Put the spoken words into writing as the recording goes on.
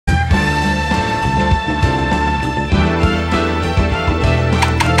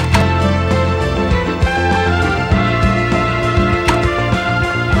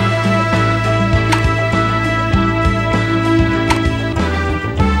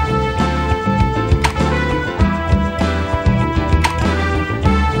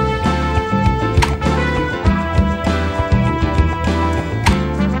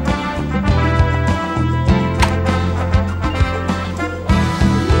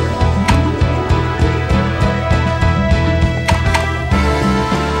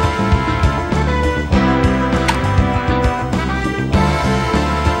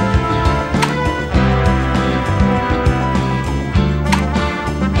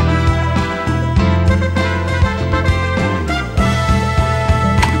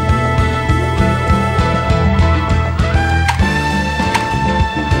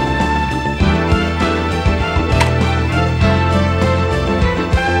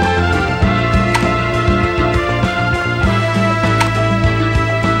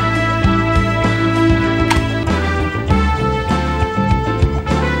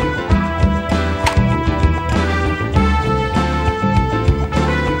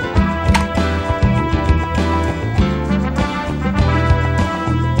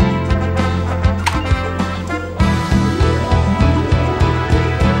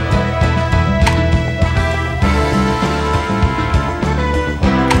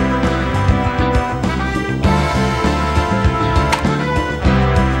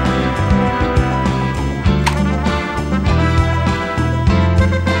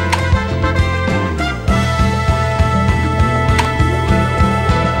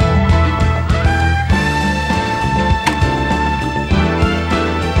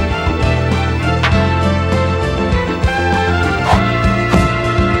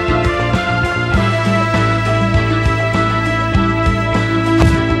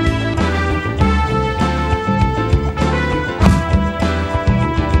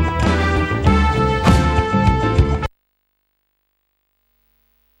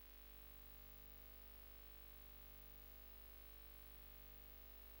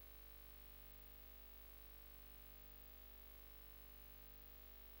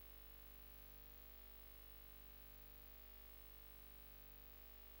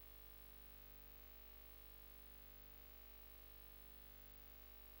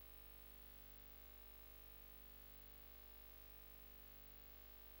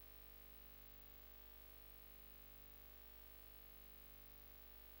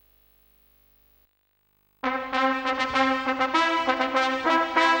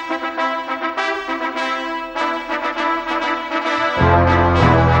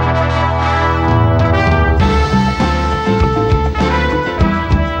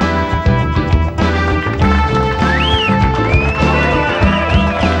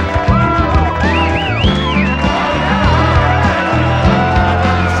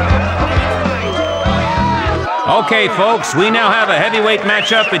Okay, folks, we now have a heavyweight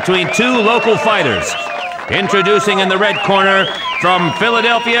matchup between two local fighters. Introducing in the red corner from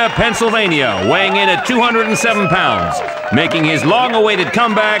Philadelphia, Pennsylvania, weighing in at 207 pounds, making his long-awaited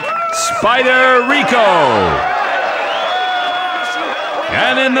comeback, Spider Rico.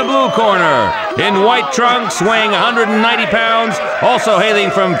 And in the blue corner, in white trunks, weighing 190 pounds, also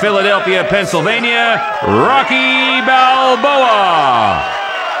hailing from Philadelphia, Pennsylvania, Rocky Balboa.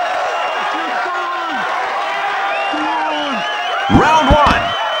 Round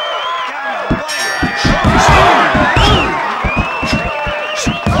one.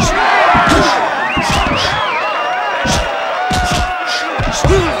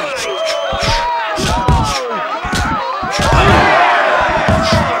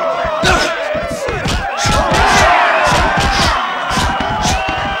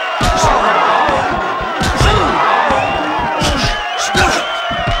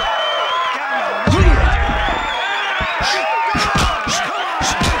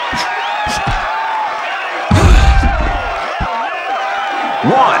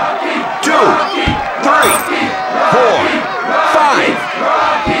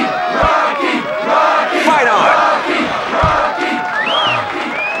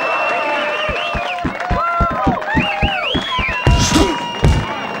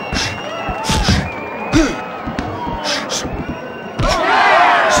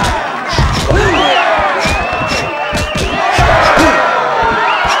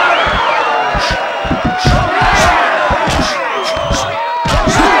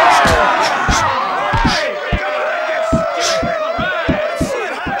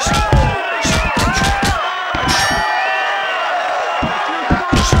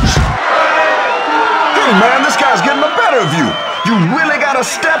 Man, this guy's getting the better of you. You really gotta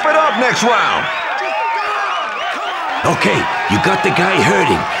step it up next round. Okay, you got the guy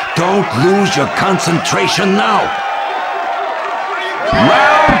hurting. Don't lose your concentration now.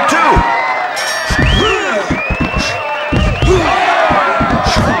 Round two.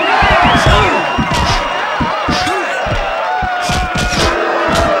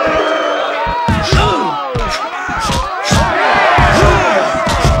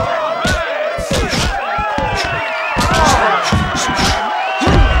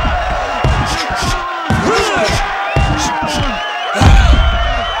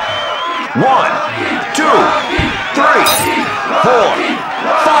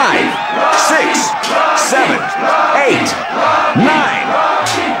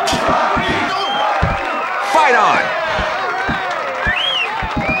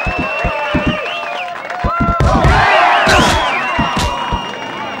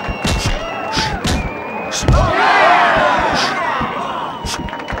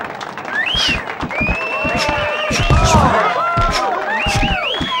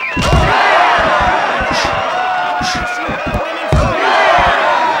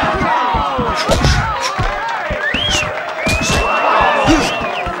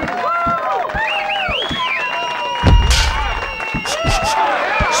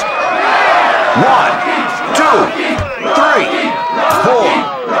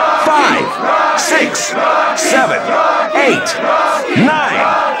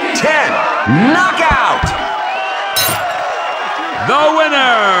 The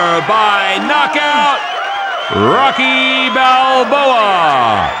winner by knockout, Rocky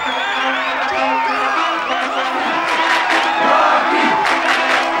Balboa.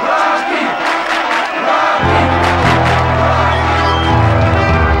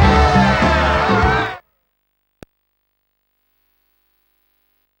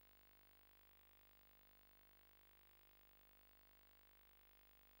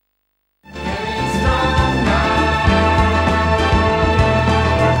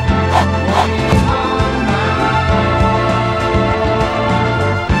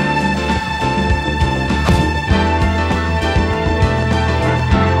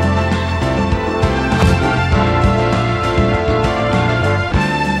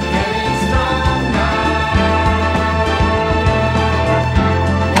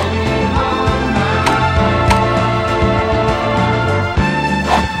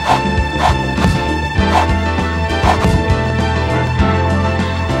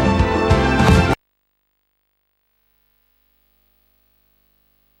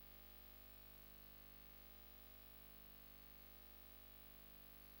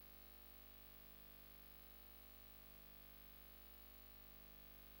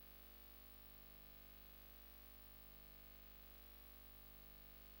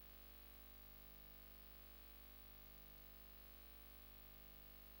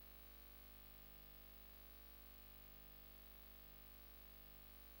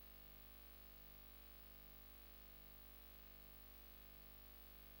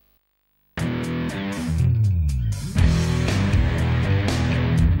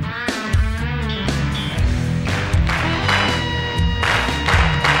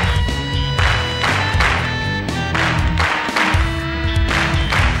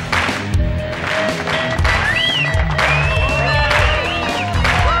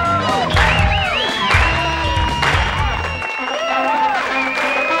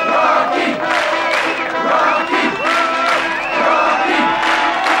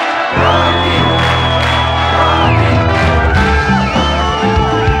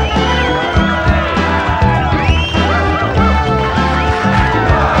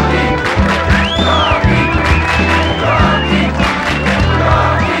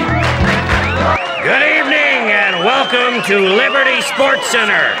 Sports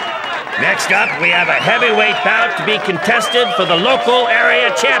Center. Next up, we have a heavyweight bout to be contested for the local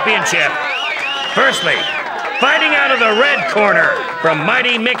area championship. Firstly, fighting out of the red corner from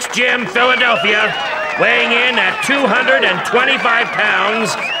Mighty Mix Gym, Philadelphia, weighing in at 225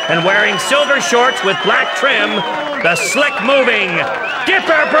 pounds and wearing silver shorts with black trim, the slick-moving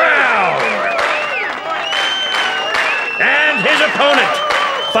Dipper Brown. And his opponent,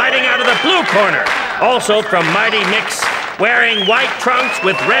 fighting out of the blue corner, also from Mighty Mix, wearing white trunks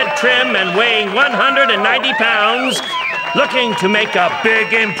with red trim and weighing 190 pounds, looking to make a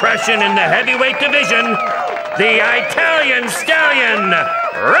big impression in the heavyweight division, the Italian Stallion,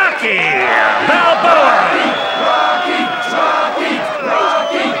 Rocky Balboa.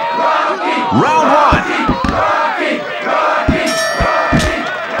 Round one.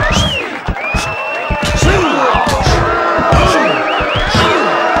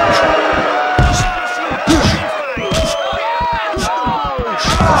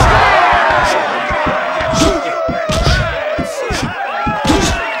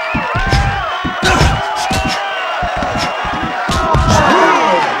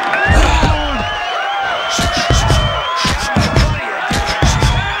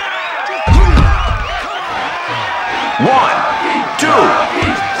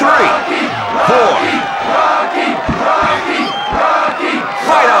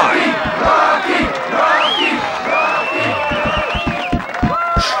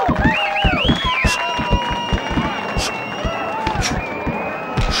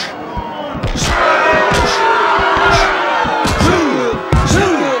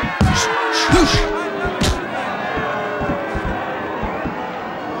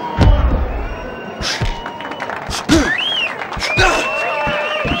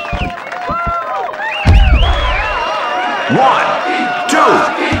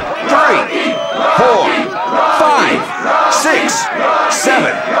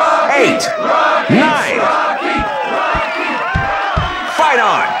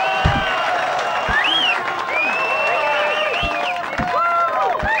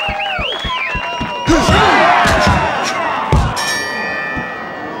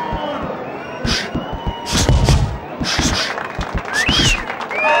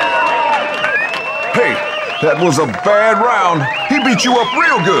 That was a bad round. He beat you up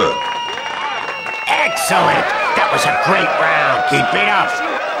real good. Excellent. That was a great round. Keep it up.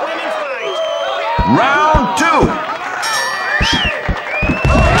 Round two.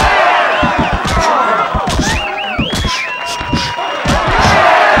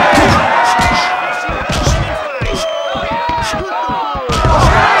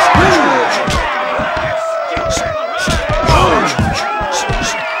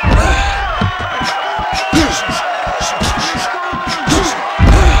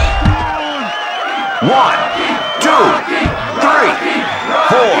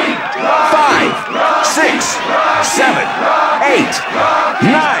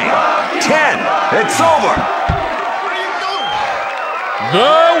 It's over.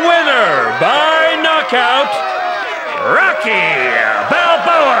 The winner by knockout, Rocky